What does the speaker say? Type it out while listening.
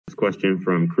question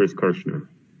from Chris Kirshner.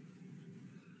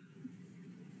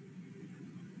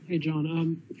 Hey,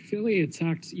 John. Philly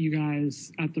attacked you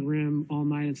guys at the rim all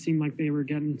night. It seemed like they were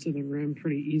getting to the rim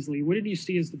pretty easily. What did you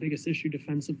see as the biggest issue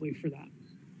defensively for that?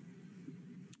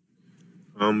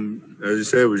 As you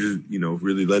said, we're just,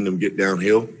 really letting them get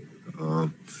downhill.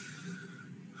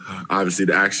 Obviously,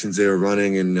 the actions they were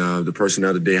running and the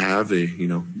personnel that they have, they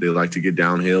like to get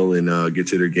downhill and get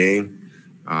to their game.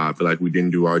 I feel like we didn't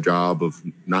do our job of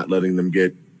not letting them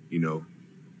get,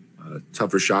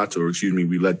 tougher shots, or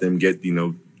we let them get,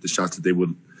 the shots that they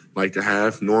would like to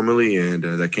have normally, and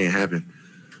that can't happen,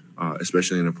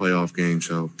 especially in a playoff game.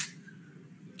 So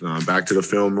back to the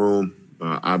film room.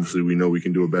 Obviously, we know we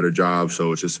can do a better job,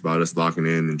 so it's just about us locking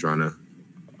in and trying to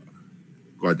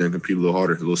go out there and compete a little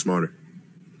harder, a little smarter.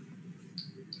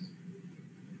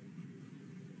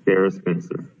 Sarah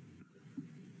Spencer.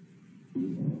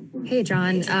 Hey,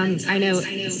 John. I know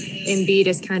Embiid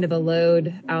is kind of a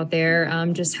load out there.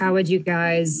 Just how do you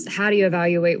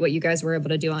evaluate what you guys were able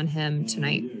to do on him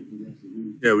tonight?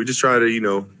 Yeah, we just try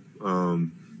to,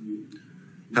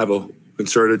 have a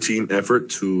concerted team effort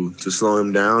to slow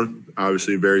him down.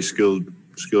 Obviously, a very skilled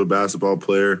basketball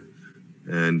player.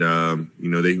 And,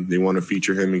 they want to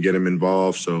feature him and get him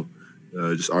involved. So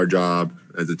just our job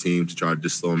as a team to try to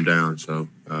just slow him down. So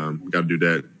we got to do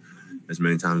that as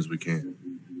many times as we can.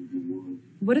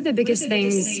 What are the biggest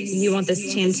things you want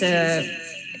this team to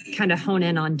kind of hone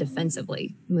in on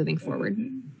defensively moving forward?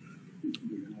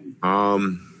 Not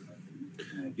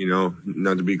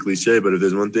to be cliche, but if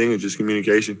there's one thing, it's just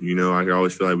communication. I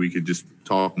always feel like we could just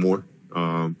talk more.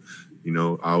 I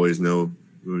always know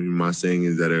my saying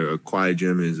is that a quiet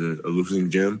gym is a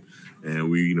losing gym, and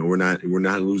we're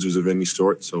not losers of any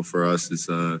sort. So for us, it's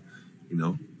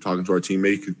talking to our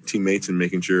teammates and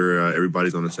making sure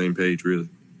everybody's on the same page, really.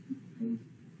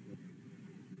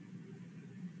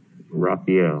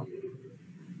 Raphael.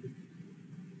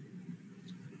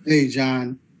 Hey,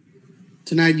 John.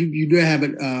 Tonight, you do have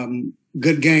a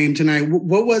good game tonight.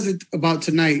 What was it about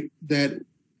tonight that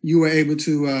you were able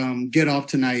to get off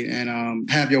tonight and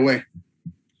have your way?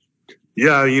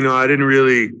 Yeah, I didn't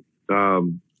really try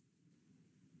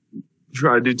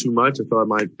to do too much. I thought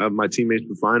my teammates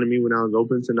were finding me when I was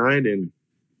open tonight, and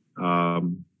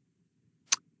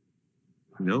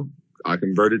I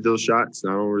converted those shots. I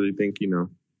don't really think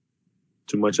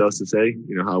too much else to say.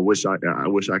 I wish I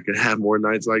could have more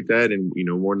nights like that, and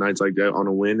more nights like that on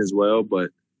a win as well. But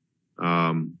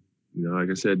like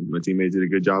I said, my teammates did a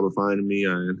good job of finding me,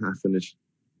 and I finished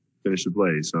the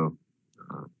play. So.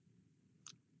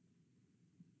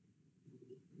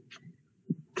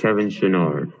 Kevin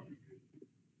Chouinard.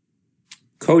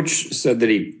 Coach said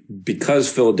that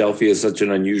because Philadelphia is such an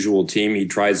unusual team, he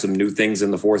tried some new things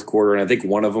in the fourth quarter, and I think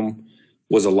one of them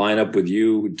was a lineup with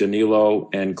you, Danilo,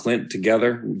 and Clint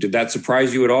together. Did that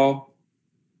surprise you at all?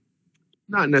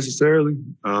 Not necessarily.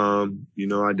 I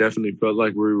definitely felt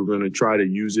like we were going to try to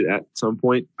use it at some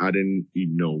point. I didn't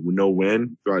know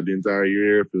when throughout the entire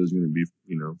year, if it was going to be,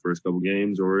 first couple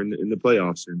games or in the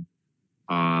playoffs. And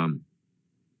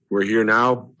we're here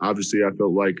now. Obviously, I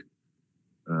felt like,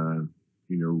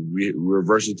 we're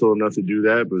versatile enough to do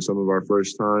that, but some of our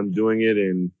first time doing it,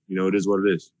 and, it is what it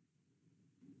is.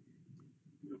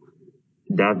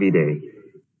 Davide.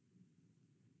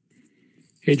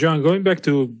 Hey, John, going back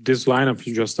to this lineup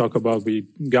you just talked about with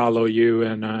Gallo, you,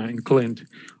 and Clint,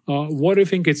 what do you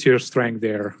think is your strength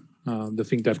there? The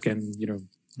thing that can,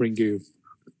 bring you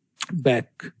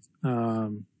back,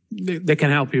 that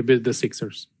can help you build the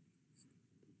Sixers?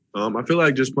 I feel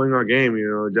like just playing our game,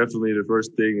 definitely the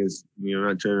first thing is,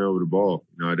 not turning over the ball.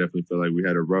 I definitely feel like we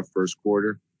had a rough first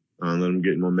quarter, let them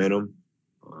get momentum.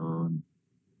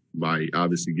 By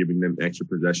obviously giving them extra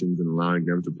possessions and allowing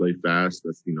them to play fast.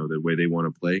 That's, the way they want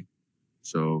to play.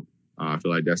 So I feel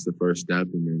like that's the first step.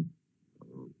 And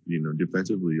then,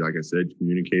 defensively, like I said,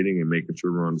 communicating and making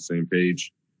sure we're on the same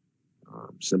page.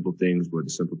 Simple things, but the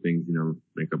simple things,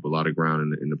 make up a lot of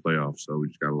ground in the playoffs. So we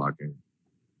just got to lock in.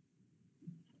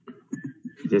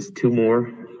 Just two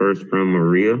more. First from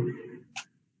Maria.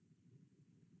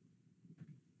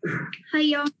 Hi,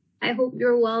 y'all. I hope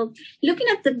you're well. Looking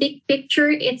at the big picture,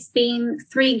 it's been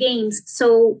 3 games.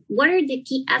 So what are the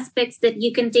key aspects that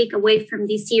you can take away from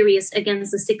this series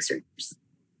against the Sixers?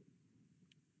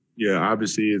 Yeah,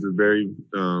 obviously it's a very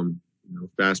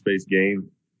fast-paced game.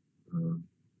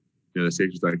 The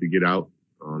Sixers like to get out.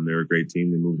 They're a great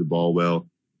team. They move the ball well.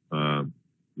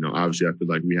 Obviously I feel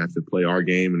like we have to play our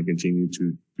game and continue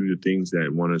to do the things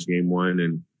that won us game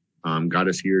 1 and got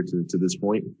us here to this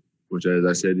point, which, as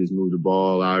I said, is move the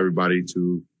ball, allow everybody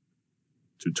to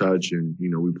touch, and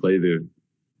we play the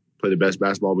best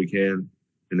basketball we can,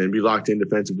 and then be locked in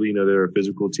defensively. You know, they're a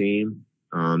physical team.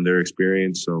 They're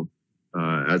experienced. So,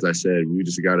 as I said, we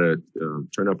just got to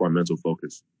turn up our mental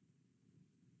focus.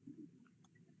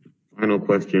 Final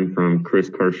question from Chris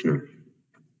Kirshner.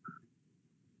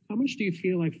 How much do you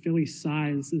feel like Philly's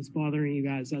size is bothering you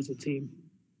guys as a team?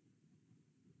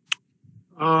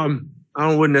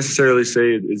 I wouldn't necessarily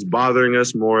say it's bothering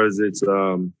us more as it's,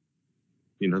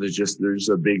 you know, there's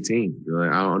a big team. You know,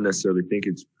 I don't necessarily think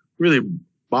it's really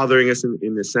bothering us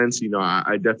in the sense, you know,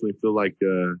 I definitely feel like,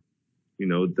 you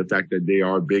know, the fact that they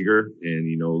are bigger and,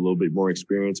 you know, a little bit more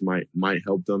experience might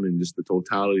help them in just the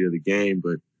totality of the game.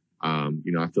 But,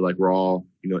 you know, I feel like we're all,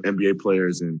 you know, NBA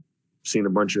players and seeing a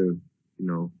bunch of, you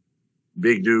know,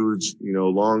 big dudes, you know,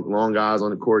 long guys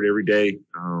on the court every day.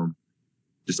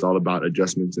 Just all about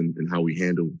adjustments and how we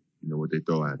handle, you know, what they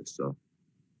throw at us. So.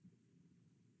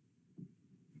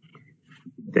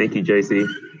 Thank you, JC.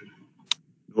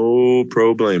 No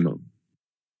problemo.